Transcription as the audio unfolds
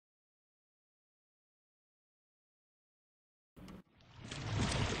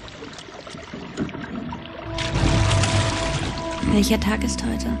Welcher Tag ist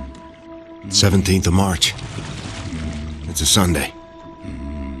heute? 17th of March. It's a Sunday.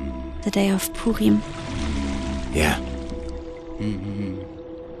 The day of Purim. Yeah.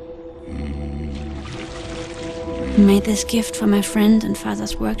 I made this gift for my friend and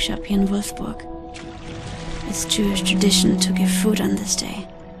father's workshop here in Wolfsburg. It's Jewish tradition to give food on this day,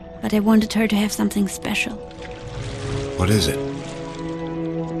 but I wanted her to have something special. What is it?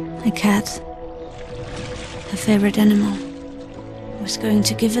 A cat. Her favorite animal. I was going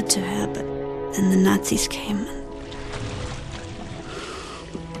to give it to her, but then the Nazis came.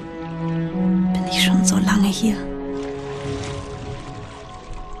 Bin ich schon so lange hier?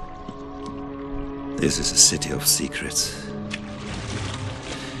 This is a city of secrets.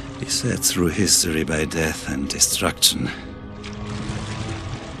 Beset through history by death and destruction.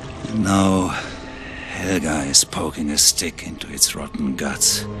 And now, Helga is poking a stick into its rotten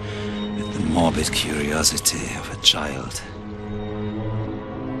guts with the morbid curiosity of a child.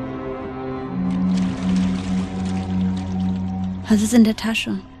 Was ist in der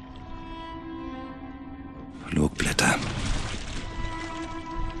Tasche? Flugblätter.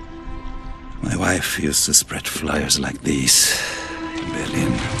 My wife used to spread flyers like these in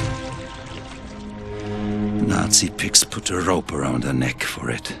Berlin. Nazi pigs put a rope around her neck for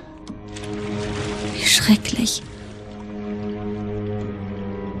it. Wie schrecklich.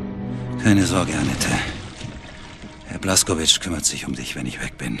 Keine Sorge, Annette. Herr Blaskowitsch kümmert sich um dich, wenn ich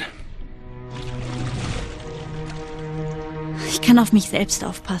weg bin. Ich kann auf mich selbst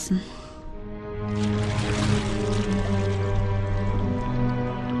aufpassen.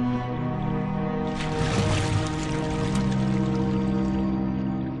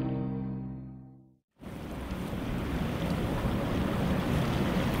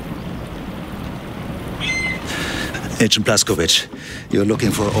 Agent Blaskowitsch, you're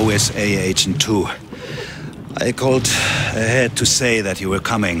looking for OSA Agent 2. I called ahead to say that you were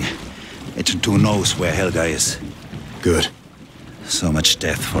coming. Agent 2 knows where Helga is. Good. So much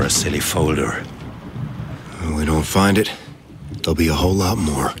death for a silly folder. When we don't find it, there'll be a whole lot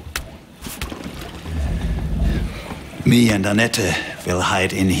more. Me and Annette will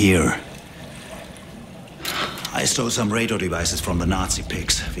hide in here. I stole some radio devices from the Nazi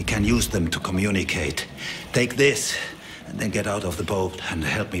pigs. We can use them to communicate. Take this, and then get out of the boat and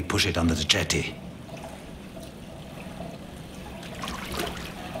help me push it under the jetty.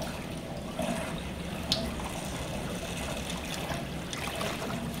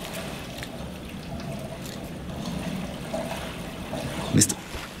 Mr.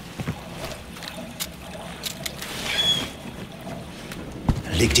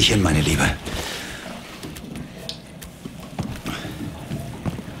 Leg dich hin, meine Liebe.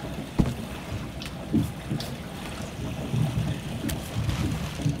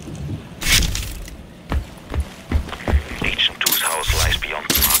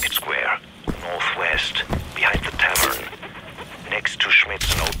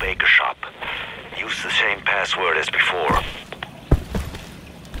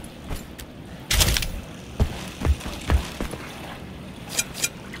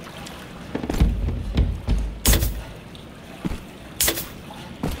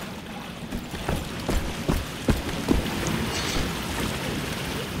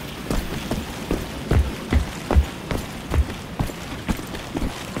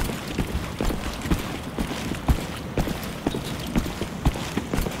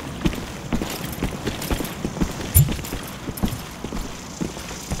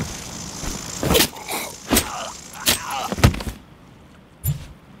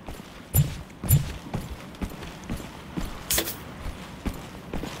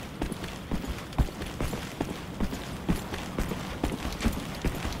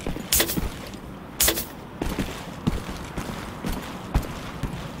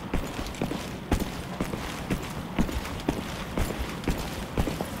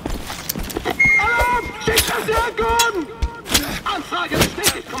 Anfrage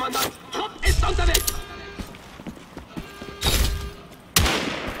bestätigt, Kommandant. Trupp ist unterwegs.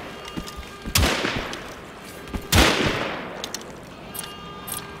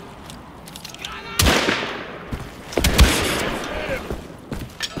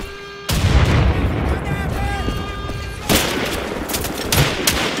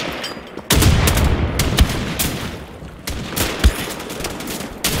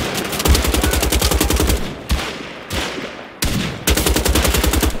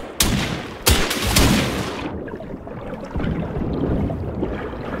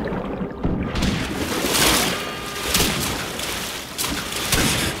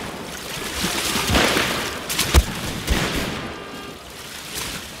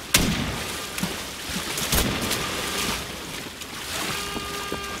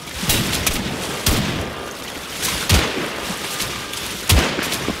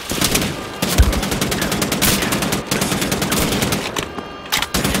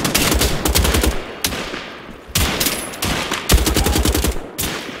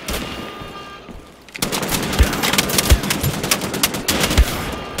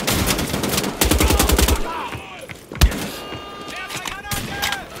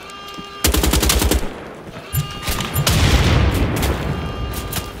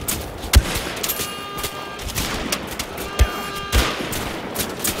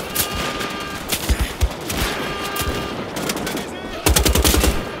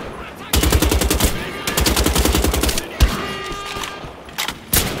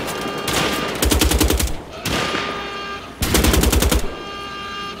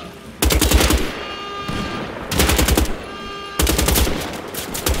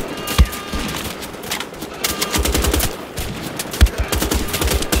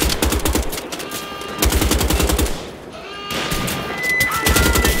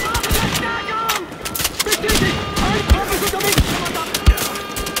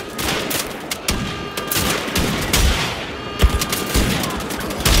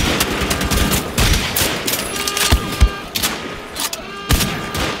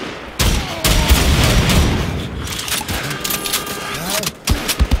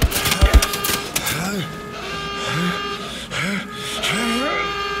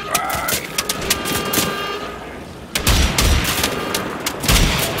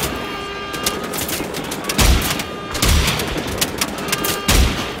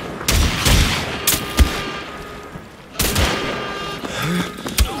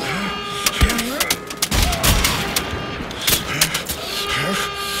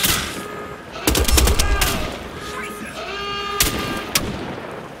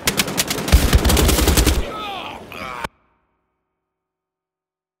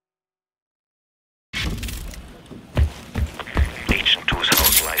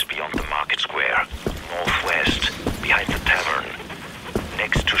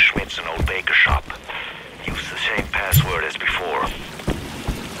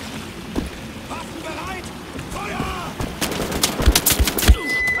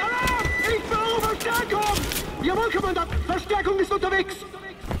 Kommandant! Verstärkung ist unterwegs!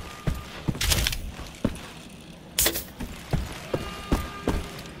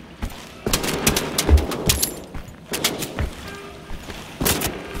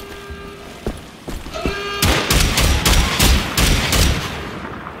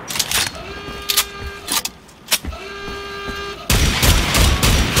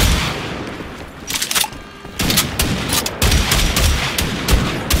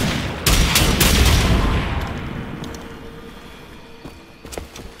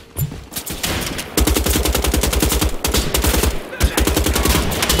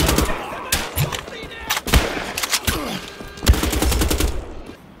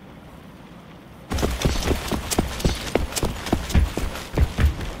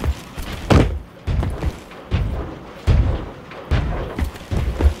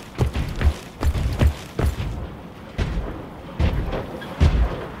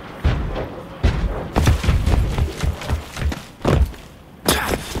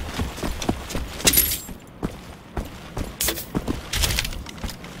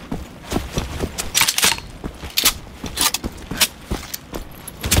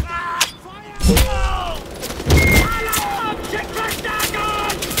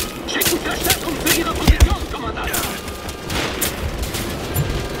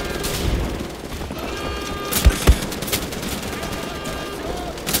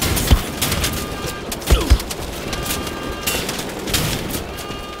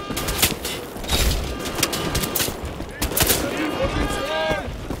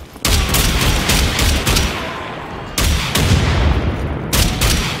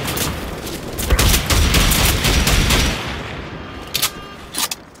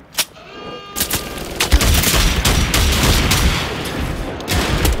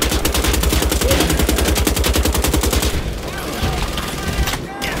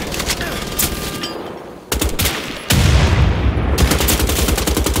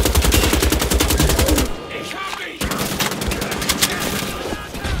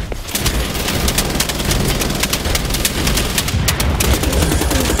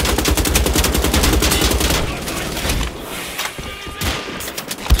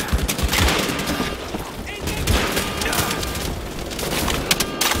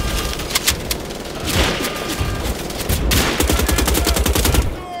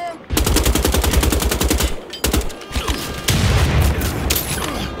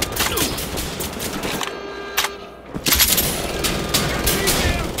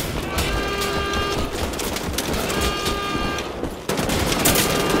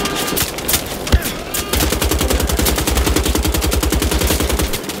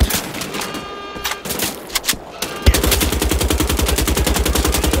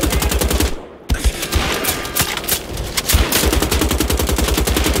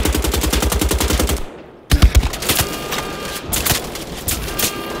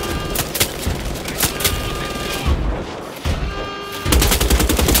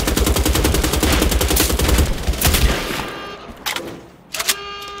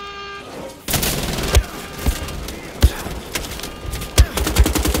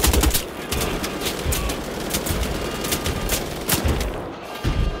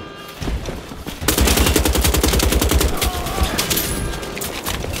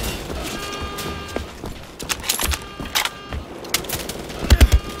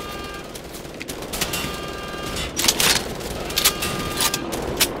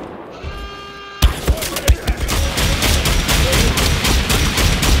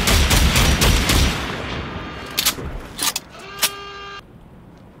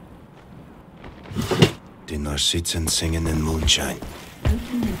 Sitzen singing in moonshine.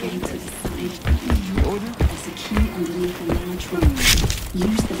 Open the gate to the side. Order? There's a key underneath a large room.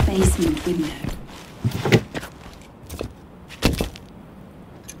 Use the basement window.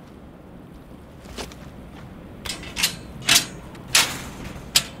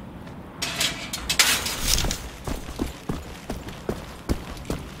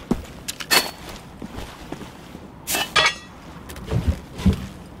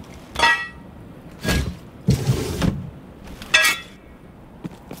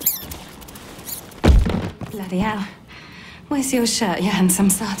 Bloody hell. Where's your shirt, you handsome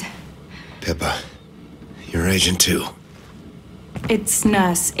sod? Pippa, you're Agent 2. It's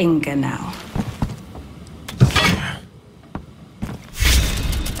Nurse Inga now.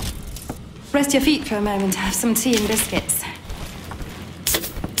 Rest your feet for a moment, have some tea and biscuits.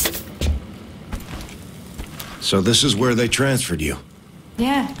 So this is where they transferred you?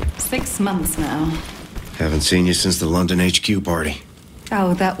 Yeah, 6 months now. Haven't seen you since the London HQ party.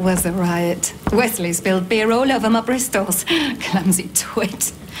 Oh, that was a riot. Wesley spilled beer all over my Bristols. Clumsy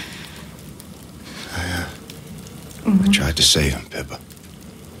twit. I tried to save him, Pippa.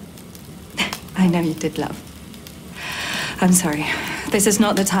 I know you did, love. I'm sorry. This is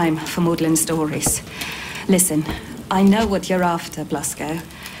not the time for maudlin stories. Listen, I know what you're after, Blasco.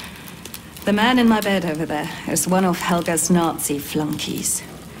 The man in my bed over there is one of Helga's Nazi flunkies.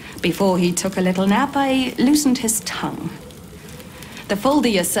 Before he took a little nap, I loosened his tongue. The folder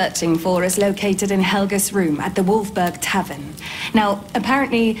you're searching for is located in Helga's room at the Wolfberg Tavern. Now,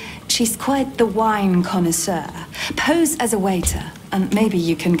 apparently, she's quite the wine connoisseur. Pose as a waiter, and maybe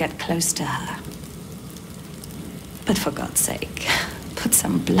you can get close to her. But for God's sake, put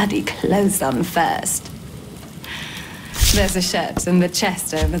some bloody clothes on first. There's a shirt in the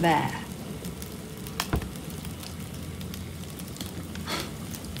chest over there.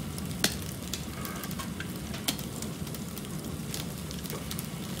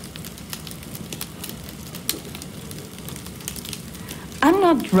 I'm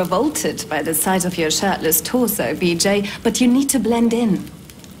not revolted by the sight of your shirtless torso, BJ, but you need to blend in.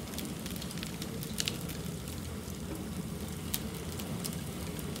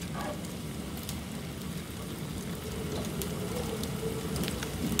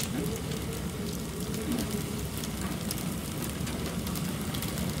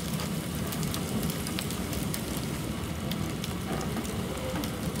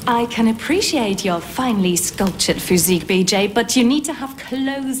 I can appreciate your finely sculptured physique, BJ, but you need to have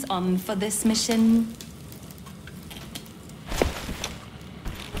clothes on for this mission.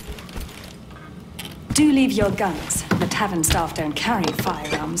 Do leave your guns. The tavern staff don't carry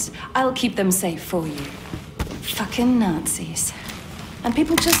firearms. I'll keep them safe for you. Fucking Nazis. And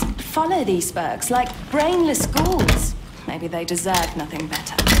people just follow these Bergs like brainless ghouls. Maybe they deserve nothing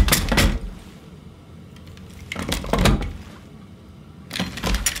better.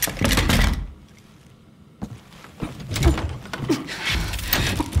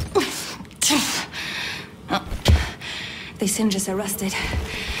 These Singers are rusted.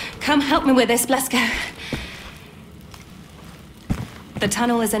 Come help me with this, Blasco. The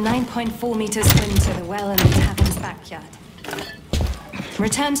tunnel is a 9.4 meter swim to the well in the tavern's backyard.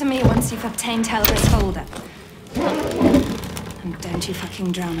 Return to me once you've obtained Helga's folder. And don't you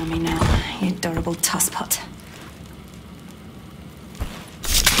fucking drown on me now, you adorable tosspot.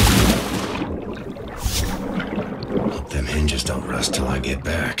 Hope them hinges don't rust till I get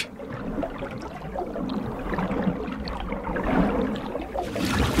back.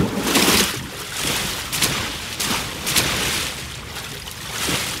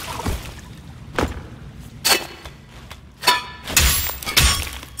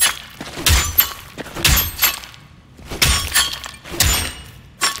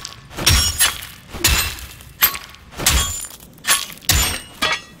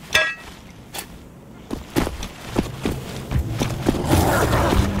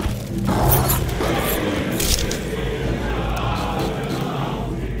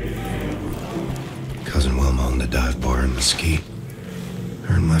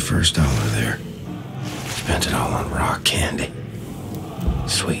 Earned my first $1 there. Spent it all on rock candy.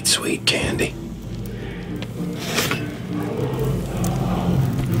 Sweet, sweet candy.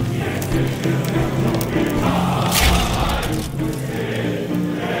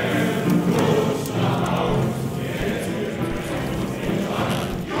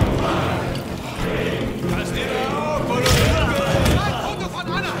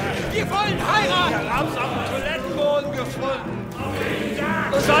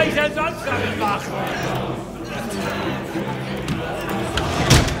 Was soll ich denn sonst damit machen?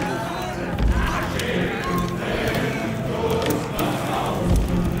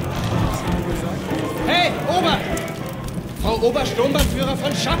 Hey, Ober! Frau Obersturmbannführer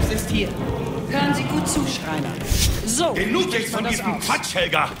von Schaps ist hier. Hören Sie gut zu, Schreiner. So. Genug jetzt von diesem Quatsch,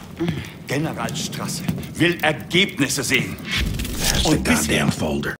 Helga. Generalstrasse will Ergebnisse sehen. Und goddamn folder.